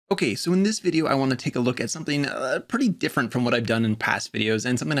Okay, so in this video, I want to take a look at something pretty different from what I've done in past videos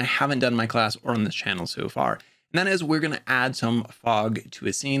and something I haven't done in my class or on this channel so far. And that is we're going to add some fog to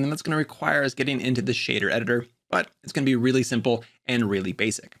a scene, and that's going to require us getting into the shader editor, but it's going to be really simple and really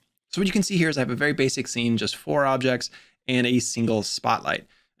basic. So what you can see here is I have a very basic scene, just 4 objects and a single spotlight.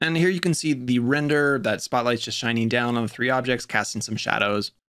 And here you can see the render, that spotlight's just shining down on the 3 objects, casting some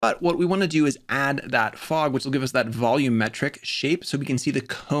shadows. But what we want to do is add that fog, which will give us that volumetric shape so we can see the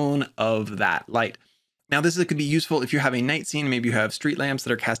cone of that light. Now, this could be useful if you have a night scene. Maybe you have street lamps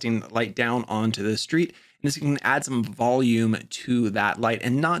that are casting light down onto the street. And this can add some volume to that light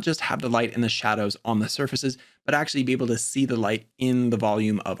and not just have the light and the shadows on the surfaces, but actually be able to see the light in the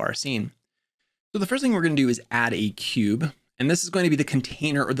volume of our scene. So the first thing we're going to do is add a cube. And this is going to be the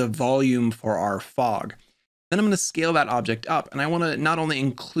container or the volume for our fog. Then I'm going to scale that object up, and I want to not only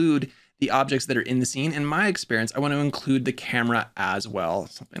include the objects that are in the scene. In my experience, I want to include the camera as well,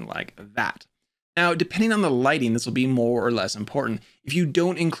 something like that. Now, depending on the lighting, this will be more or less important. If you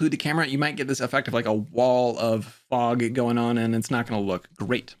don't include the camera, you might get this effect of like a wall of fog going on, and it's not going to look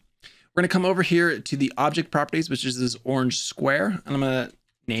great. We're going to come over here to the object properties, which is this orange square, and I'm going to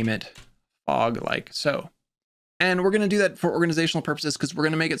name it fog like so. And we're going to do that for organizational purposes because we're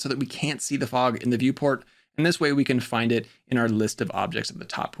going to make it so that we can't see the fog in the viewport. And this way we can find it in our list of objects at the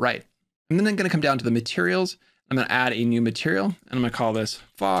top right. And then I'm going to come down to the materials. I'm going to add a new material, and I'm going to call this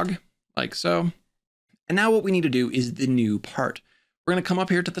fog, like so. And now what we need to do is the new part. We're going to come up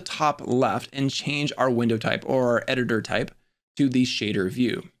here to the top left and change our window type or our editor type to the shader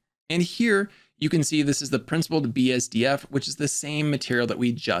view. And here you can see this is the principled BSDF, which is the same material that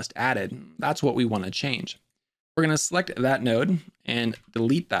we just added. That's what we want to change. We're going to select that node and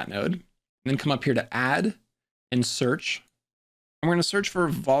delete that node, and then come up here to add and search. And we're going to search for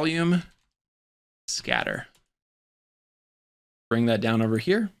volume scatter. Bring that down over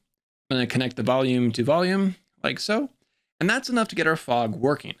here. I'm going to connect the volume to volume like so. And that's enough to get our fog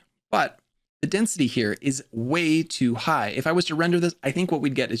working. But the density here is way too high. If I was to render this, I think what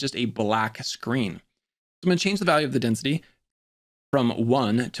we'd get is just a black screen. So I'm going to change the value of the density from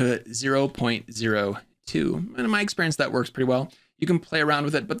 1 to 0.02. And in my experience, that works pretty well. You can play around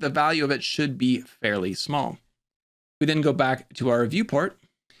with it, but the value of it should be fairly small. We then go back to our viewport.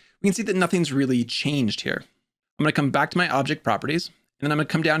 We can see that nothing's really changed here. I'm going to come back to my object properties, and then I'm going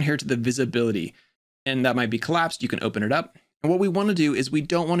to come down here to the visibility, and that might be collapsed. You can open it up. And what we want to do is we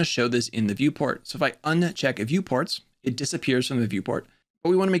don't want to show this in the viewport. So if I uncheck viewports, it disappears from the viewport,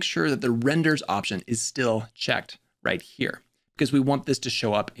 but we want to make sure that the renders option is still checked right here because we want this to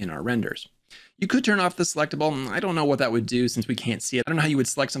show up in our renders. You could turn off the selectable. I don't know what that would do since we can't see it. I don't know how you would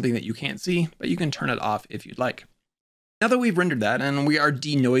select something that you can't see, but you can turn it off if you'd like. Now that we've rendered that and we are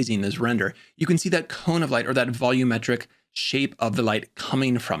denoising this render, you can see that cone of light or that volumetric shape of the light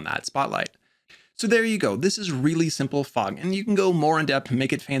coming from that spotlight. So there you go. This is really simple fog, and you can go more in depth and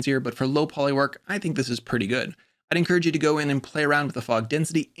make it fancier, but for low poly work, I think this is pretty good. I'd encourage you to go in and play around with the fog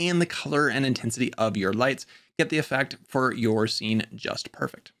density and the color and intensity of your lights. Get the effect for your scene just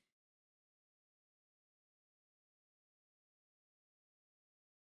perfect.